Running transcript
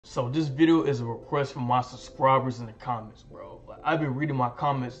So this video is a request from my subscribers in the comments, bro. Like, I've been reading my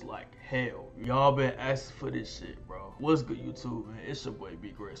comments like hell. Y'all been asking for this shit, bro. What's good, YouTube, man? It's your boy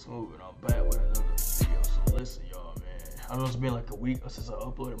Bgraysmooth, and I'm back with another video. So listen, y'all, man. I know it's been like a week since I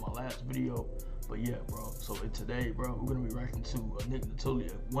uploaded my last video, but yeah, bro. So today, bro, we're gonna be reacting to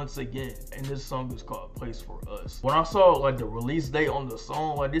Nittoli once again, and this song is called "Place for Us." When I saw like the release date on the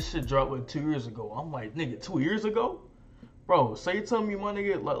song, like this shit dropped like 2 years ago. I'm like, nigga, 2 years ago? Bro, so you tell me, my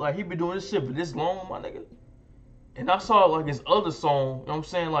nigga, like he been doing this shit for this long, my nigga? And I saw like his other song, you know what I'm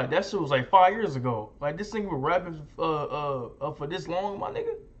saying? Like that shit was like 5 years ago. Like this nigga been rapping for this long, my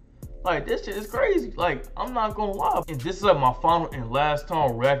nigga? Like this shit is crazy. Like, I'm not gonna lie. And this is like my final and last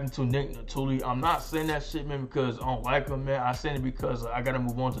time reacting to Nittoli. I'm not saying that shit, man, because I don't like him, man. I saying it because I gotta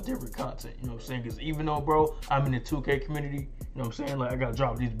move on to different content, you know what I'm saying? Because even though, bro, I'm in the 2K community, you know what I'm saying? Like I gotta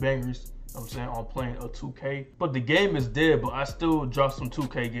drop these bangers. You know what I'm saying, I'm playing a 2K, but the game is dead, but I still drop some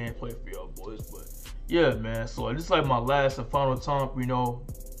 2K gameplay for y'all boys. But yeah, man, so this is like my last and final time, you know,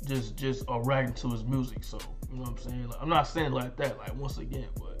 just reacting to his music. So you know what I'm saying, like, I'm not saying it like that, like once again,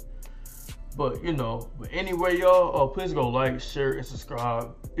 but you know, but anyway, y'all, please go like, share, and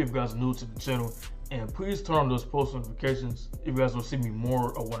subscribe if you guys are new to the channel, and please turn on those post notifications if you guys want to see me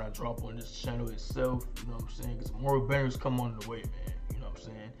more of when I drop on this channel itself. You know what I'm saying, because more bangers come on the way, man. You know what I'm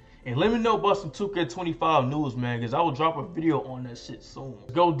saying. And let me know about some 2K25 news, man, because I will drop a video on that shit soon.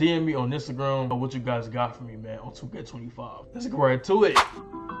 Go DM me on Instagram what you guys got for me, man, on 2K25. Let's get right to it.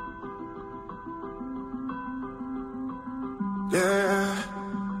 Yeah.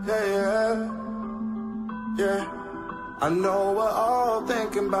 I know we're all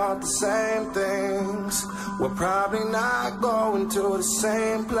thinking about the same things. We're probably not going to the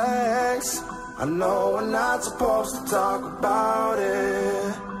same place. I know we're not supposed to talk about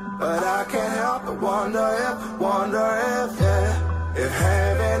it, but I can't help but wonder if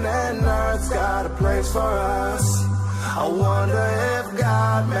heaven and earth's got a place for us. I wonder if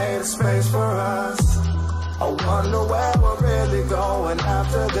God made a space for us. I wonder where we're really going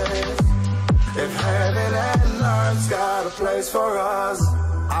after this. If heaven and earth's got a place for us.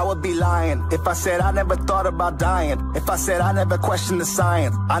 I would be lying if I said I never thought about dying, if I said I never questioned the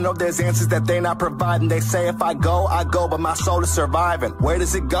science. I know there's answers that they're not providing. They say if I go, but my soul is surviving. Where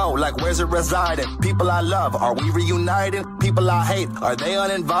does it go? Like, where's it residing? People I love, are we reunited? People I hate, are they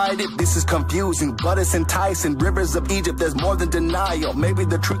uninvited? This is confusing, but it's enticing. Rivers of Egypt, there's more than denial. Maybe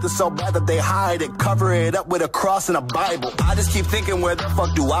the truth is so bad that they hide it, cover it up with a cross and a Bible. I just keep thinking, where the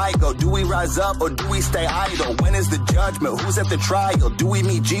fuck do I go? Do we rise up or do we stay idle? When is the judgment? Who's at the trial? Do we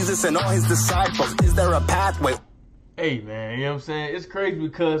meet Jesus and all his disciples? Is there a pathway? Hey, man, you know what I'm saying? It's crazy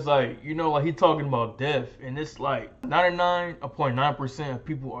because, like, you know, like, he talking about death, and it's like 99.9% of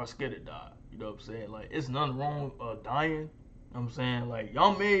people are scared to die. You know what I'm saying? Like, it's nothing wrong dying. You know what I'm saying? Like,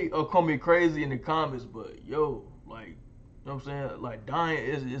 y'all may call me crazy in the comments, but yo, like, you know what I'm saying? Like, dying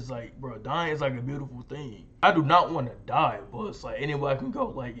is like, bro, dying is like a beautiful thing. I do not want to die, but it's like anybody can go,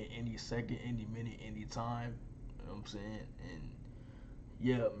 like, in any second, any minute, any time. You know what I'm saying? And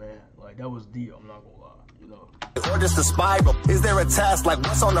yeah, man, like, that was deep, I'm not gonna lie, you know. Or just a spiral? Is there a test, like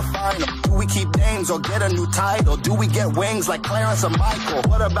what's on the final? Do we keep names or get a new title? Do we get wings like Clarence or Michael?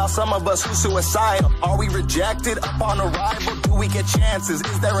 What about some of us who suicidal? Are we rejected upon arrival? Do we get chances?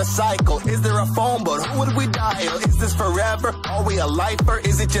 Is there a cycle? Is there a phone book? Who would we dial? Is this forever? Are we a lifer?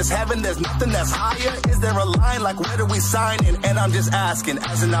 Is it just heaven? There's nothing that's higher? Is there a line, like where do we sign in? And I'm just asking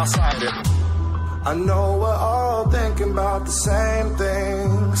as an outsider. I know we're all thinking about the same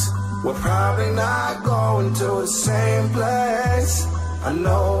things. We're probably not going to the same place. I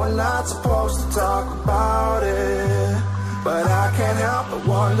know we're not supposed to talk about it, but I can't help but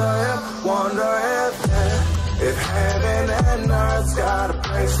wonder if heaven and earth's got a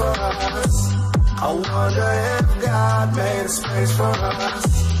place for us. I wonder if God made a space for us.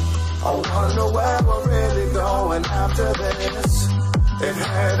 I wonder where we're really going after this. If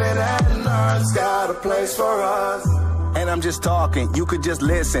heaven and earth's got a place for us. And I'm just talking, you could just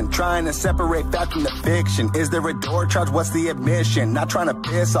listen, trying to separate fact from the fiction. Is there a door charge? What's the admission? Not trying to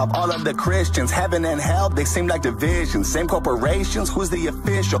piss off all of the Christians. Heaven and hell, they seem like divisions. Same corporations, who's the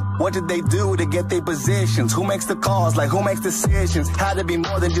official? What did they do to get their positions? Who makes the calls, like who makes decisions? Had to be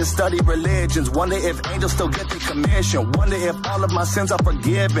more than just study religions. Wonder if angels still get the commission. Wonder if all of my sins are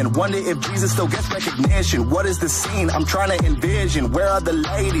forgiven. Wonder if Jesus still gets recognition. What is the scene I'm trying to envision? Where are the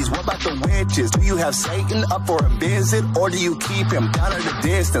ladies? What about the witches? Do you have Satan up for a visit? Or do you keep him down at a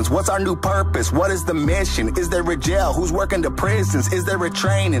distance? What's our new purpose? What is the mission? Is there a jail? Who's working the prisons? Is there a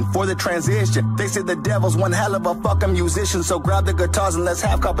training for the transition? They say the devil's one hell of a fucking musician, so grab the guitars and let's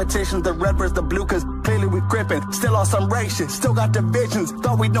have competitions. The red versus the blue, cause clearly we gripping. Still on some race shit, still got divisions.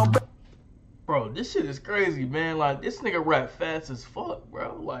 Thought we know better. Bro, this shit is crazy, man. Like, this nigga rap fast as fuck,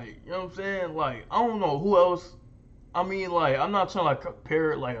 bro. Like, you know what I'm saying? Like, I don't know who else. I mean, like, I'm not trying to like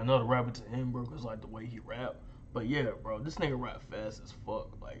compare like another rapper to him, bro, because like the way he rap. But yeah, bro, this nigga rap fast as fuck.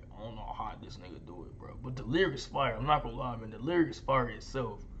 Like, I don't know how this nigga do it, bro. But the lyrics fire. I'm not gonna lie, man. The lyrics fire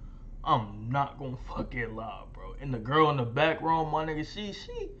itself. I'm not gonna fucking lie, bro. And the girl in the background, my nigga, she,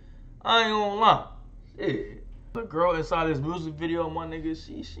 I ain't gonna lie. Shit. The girl inside this music video, my nigga,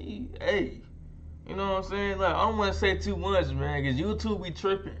 she, hey. You know what I'm saying? Like, I don't want to say too much, man, because YouTube be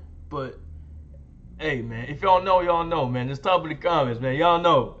tripping. But, hey, man, if y'all know, y'all know, man. Just top of the comments, man. Y'all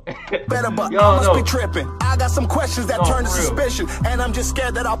know. Better, but I must be tripping. I got some questions that turn to suspicion. And I'm just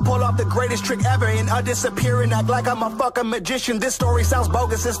scared that I'll pull off the greatest trick ever and I'll disappear and act like I'm a fucking magician. This story sounds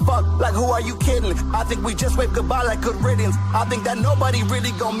bogus as fuck. Like, who are you kidding? I think we just waved goodbye like good riddance. I think that nobody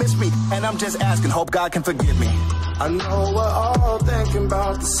really gonna miss me. And I'm just asking, hope God can forgive me. I know we're all thinking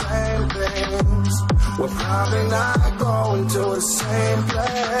about the same things. We're probably not going to the same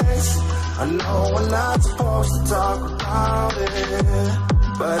place. I know we're not supposed to talk about it,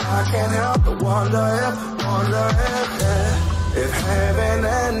 but I can't help but wonder if heaven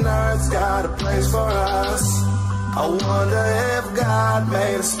and earth's got a place for us. I wonder if God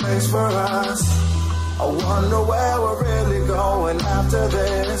made a space for us. I wonder where we're really going after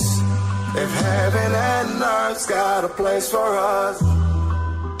this. If heaven and earth's got a place for us.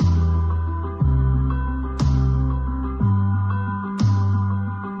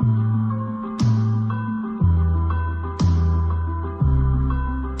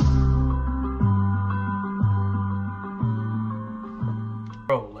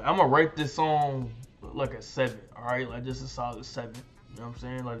 Bro, like, I'm gonna rate this song like a 7, alright? Like, just a solid 7. You know what I'm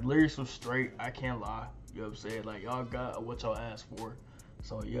saying? Like, lyrics was straight, I can't lie. You know what I'm saying? Like, y'all got what y'all asked for.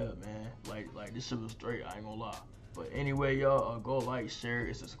 So yeah, man, like this shit was straight, I ain't gonna lie. But anyway, y'all, go like, share,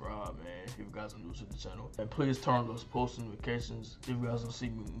 and subscribe, man, if you guys are new to the channel. And please turn on those post notifications if you guys don't see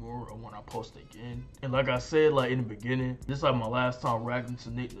me more or when I post again. And like I said, like in the beginning, this is like my last time rapping to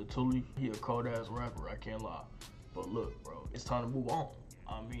Nittoli. He a cold ass rapper, I can't lie. But look, bro, it's time to move on.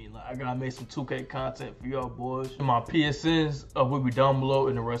 I mean, like, I gotta make some 2K content for y'all boys. And my PSNs will be down below,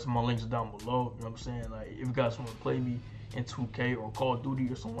 and the rest of my links are down below. You know what I'm saying? Like, if you guys want to play me in 2K or Call of Duty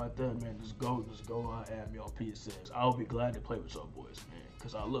or something like that, man, just go add me on PSNs. I'll be glad to play with y'all boys, man,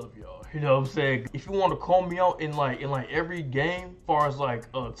 because I love y'all. You know what I'm saying? If you want to call me out in like every game, as far as like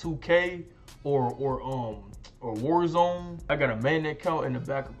 2K or Warzone, I got a main account and a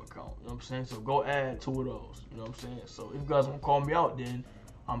backup account. You know what I'm saying? So go add 2 of those. You know what I'm saying? So if you guys want to call me out, then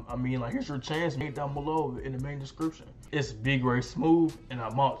I mean, like, here's your chance. Link down below in the main description. It's Bgraysmooth, and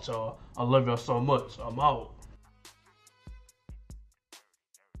I'm out, y'all. I love y'all so much. I'm out.